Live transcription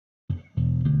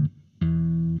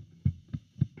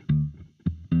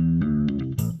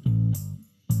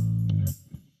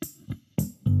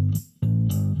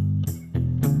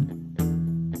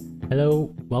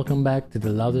Hello, welcome back to the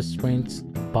Loudest Sprints,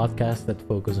 podcast that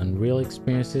focus on real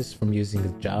experiences from using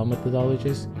agile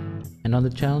methodologies and on the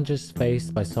challenges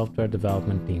faced by software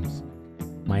development teams.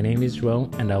 My name is Ro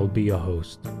and I will be your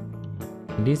host.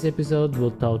 In this episode,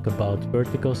 we'll talk about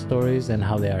vertical stories and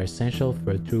how they are essential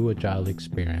for a true agile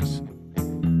experience.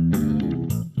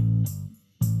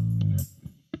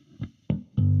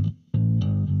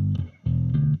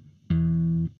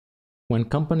 When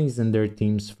companies and their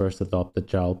teams first adopt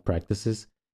agile practices,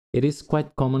 it is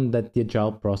quite common that the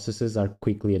agile processes are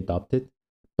quickly adopted,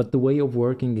 but the way of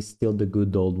working is still the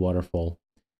good old waterfall.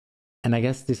 And I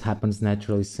guess this happens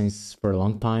naturally since for a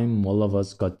long time all of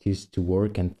us got used to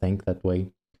work and think that way.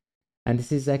 And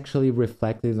this is actually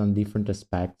reflected on different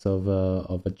aspects of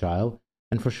agile,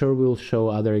 and for sure we'll show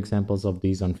other examples of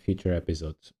these on future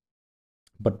episodes.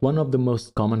 But one of the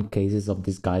most common cases of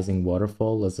disguising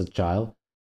waterfall as agile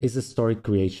is the story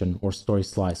creation or story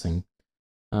slicing.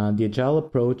 The agile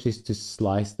approach is to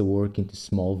slice the work into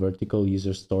small vertical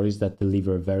user stories that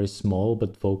deliver a very small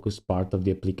but focused part of the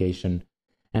application,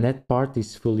 and that part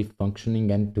is fully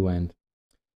functioning end to end.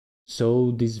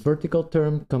 So this vertical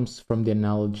term comes from the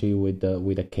analogy with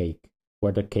a cake,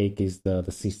 where the cake is the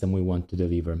system we want to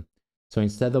deliver. So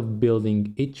instead of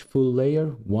building each full layer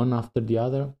one after the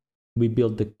other, we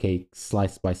build the cake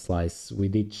slice by slice,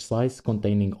 with each slice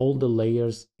containing all the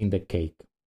layers in the cake.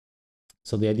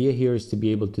 So the idea here is to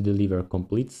be able to deliver a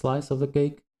complete slice of the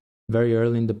cake very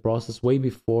early in the process, way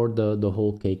before the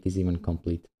whole cake is even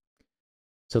complete.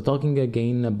 So talking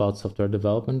again about software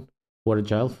development, what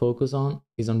Agile focus on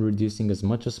is on reducing as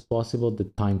much as possible the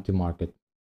time to market.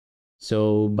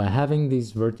 So by having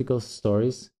these vertical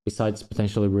stories, besides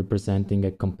potentially representing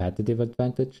a competitive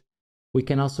advantage, we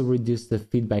can also reduce the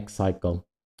feedback cycle.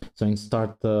 So we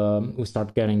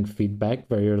start getting feedback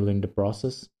very early in the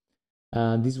process.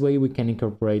 This way we can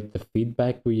incorporate the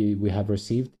feedback we have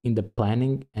received in the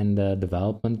planning and the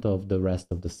development of the rest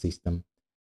of the system.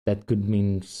 That could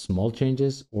mean small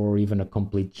changes or even a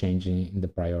complete change in the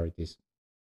priorities.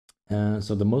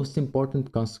 So the most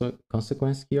important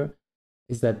consequence here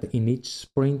is that in each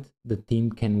sprint, the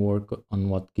team can work on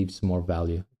what gives more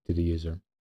value to the user.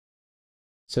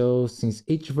 So since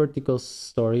each vertical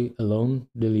story alone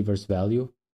delivers value,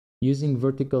 using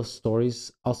vertical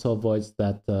stories also avoids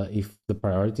that if the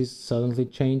priorities suddenly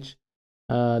change,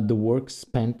 the work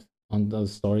spent on the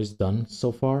stories done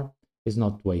so far is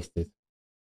not wasted.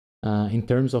 In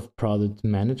terms of product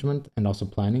management and also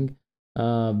planning,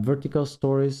 vertical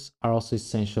stories are also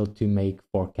essential to make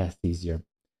forecast easier.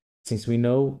 Since we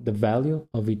know the value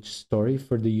of each story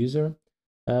for the user,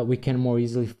 we can more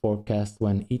easily forecast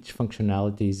when each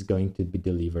functionality is going to be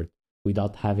delivered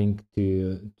without having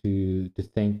to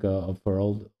think for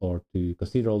all or to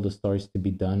consider all the stories to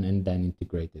be done and then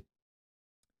integrated.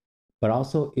 But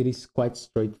also it is quite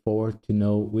straightforward to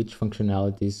know which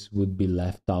functionalities would be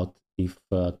left out if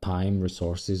time,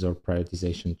 resources, or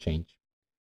prioritization change.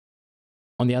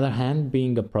 On the other hand,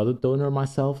 being a product owner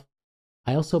myself,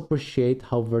 I also appreciate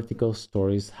how vertical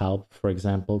stories help, for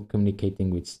example, communicating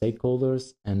with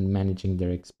stakeholders and managing their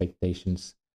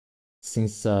expectations.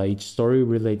 Since each story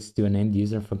relates to an end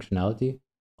user functionality,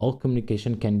 all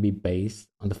communication can be based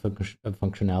on the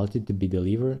functionality to be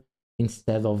delivered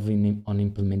instead of on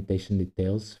implementation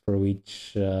details for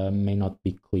which may not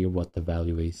be clear what the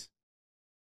value is.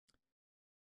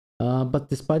 But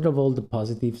despite of all the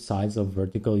positive sides of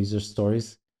vertical user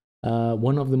stories,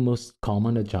 one of the most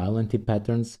common agile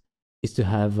anti-patterns is to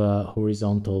have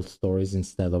horizontal stories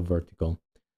instead of vertical.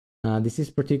 This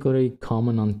is particularly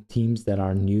common on teams that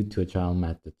are new to agile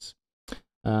methods.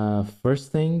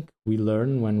 First thing we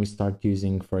learn when we start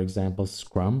using, for example,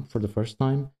 Scrum for the first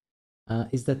time,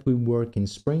 is that we work in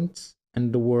sprints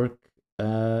and the work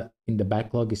in the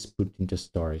backlog is put into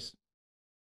stories.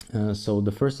 So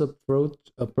the first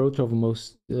approach of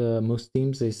most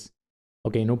teams is,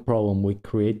 okay, no problem, we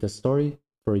create a story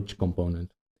for each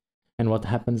component. And what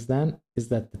happens then is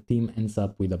that the team ends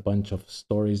up with a bunch of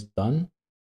stories done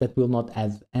that will not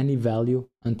add any value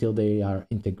until they are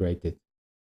integrated.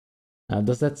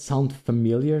 Does that sound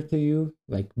familiar to you?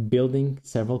 Like building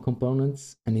several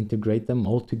components and integrate them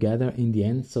all together in the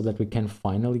end so that we can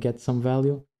finally get some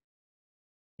value?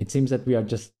 It seems that we are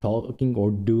just talking or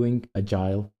doing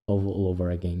agile all over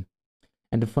again.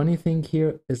 And the funny thing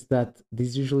here is that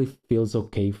this usually feels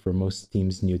okay for most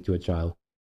teams new to agile,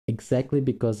 exactly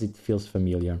because it feels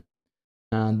familiar.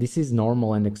 This is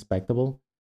normal and expectable,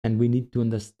 and we need to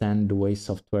understand the way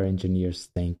software engineers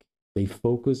think. They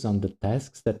focus on the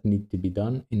tasks that need to be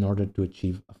done in order to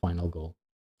achieve a final goal.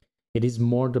 It is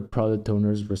more the product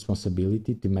owner's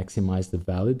responsibility to maximize the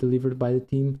value delivered by the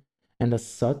team, and as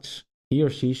such, He or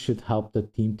she should help the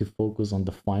team to focus on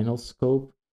the final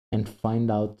scope and find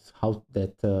out how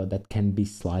that can be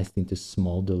sliced into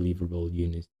small deliverable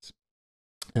units.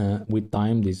 With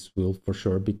time, this will for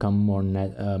sure become more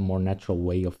natural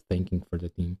way of thinking for the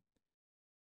team.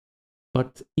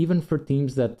 But even for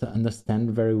teams that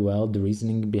understand very well the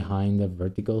reasoning behind a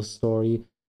vertical story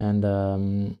and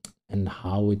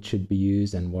how it should be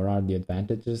used and what are the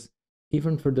advantages,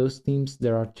 even for those teams,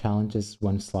 there are challenges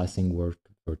when slicing work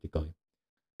vertically.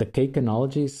 The cake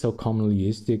analogy is so commonly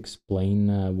used to explain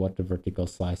what a vertical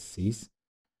slice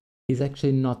is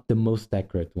actually not the most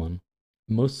accurate one.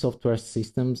 Most software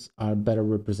systems are better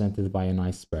represented by an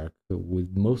iceberg,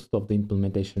 with most of the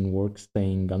implementation work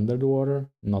staying under the water,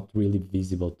 not really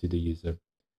visible to the user.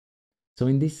 So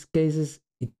in these cases,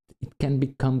 it can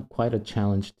become quite a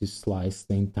challenge to slice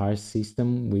the entire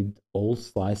system with all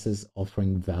slices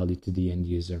offering value to the end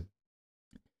user.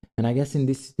 And I guess in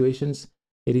these situations,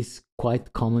 it is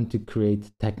quite common to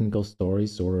create technical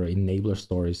stories or enabler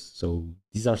stories. So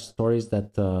these are stories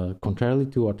that, contrarily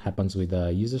to what happens with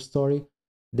a user story,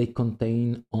 they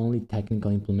contain only technical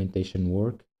implementation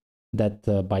work that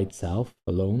by itself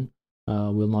alone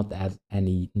will not add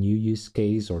any new use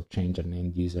case or change an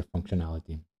end user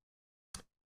functionality.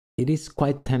 It is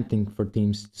quite tempting for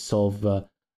teams to solve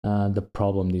the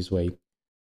problem this way.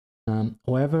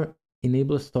 However,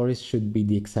 enabler stories should be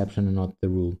the exception and not the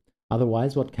rule.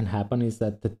 Otherwise, what can happen is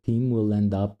that the team will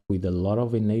end up with a lot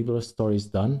of enabler stories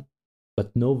done,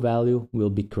 but no value will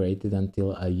be created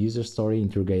until a user story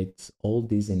integrates all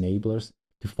these enablers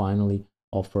to finally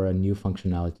offer a new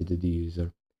functionality to the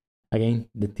user. Again,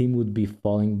 the team would be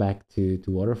falling back to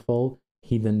waterfall,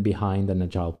 hidden behind an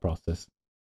agile process.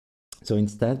 So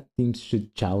instead, teams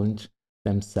should challenge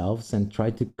themselves and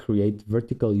try to create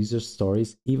vertical user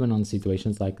stories even on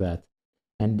situations like that.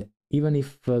 And even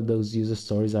if those user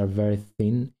stories are very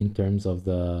thin in terms of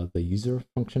the user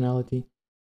functionality,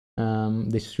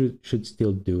 they should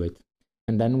still do it.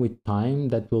 And then with time,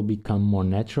 that will become more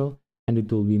natural and it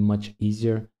will be much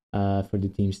easier for the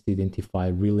teams to identify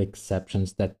real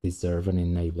exceptions that deserve an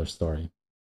enabler story.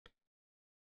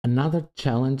 Another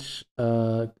challenge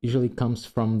usually comes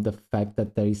from the fact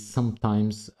that there is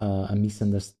sometimes a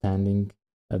misunderstanding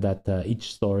that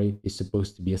each story is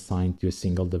supposed to be assigned to a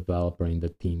single developer in the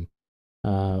team,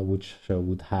 which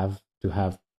would have to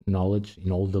have knowledge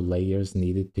in all the layers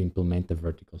needed to implement a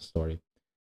vertical story.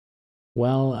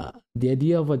 Well, the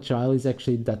idea of Agile is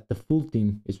actually that the full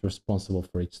team is responsible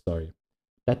for each story.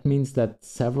 That means that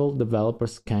several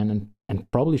developers can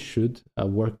and probably should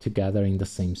work together in the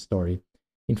same story.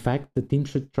 In fact, the team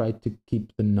should try to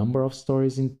keep the number of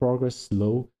stories in progress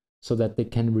low so that they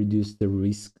can reduce the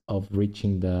risk of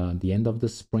reaching the end of the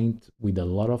sprint with a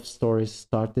lot of stories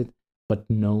started, but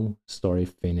no story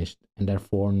finished, and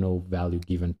therefore no value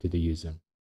given to the user.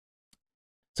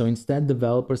 So instead,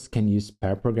 developers can use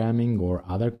pair programming or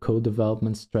other code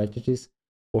development strategies,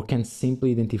 or can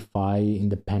simply identify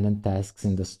independent tasks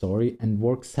in the story and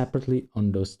work separately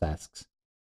on those tasks.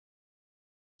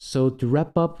 So to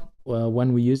wrap up,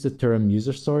 when we use the term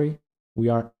user story, we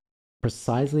are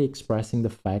precisely expressing the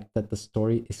fact that the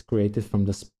story is created from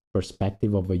the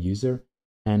perspective of a user,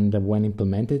 and when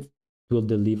implemented, it will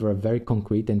deliver a very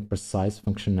concrete and precise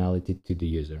functionality to the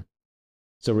user.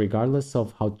 So regardless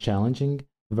of how challenging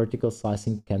vertical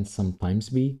slicing can sometimes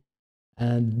be,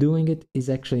 doing it is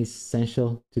actually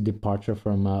essential to departure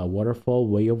from a waterfall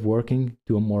way of working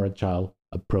to a more agile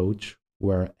approach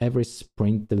where every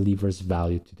sprint delivers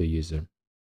value to the user.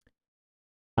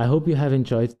 I hope you have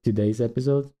enjoyed today's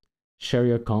episode. Share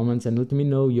your comments and let me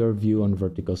know your view on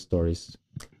vertical stories.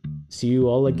 See you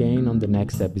all again on the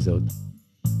next episode.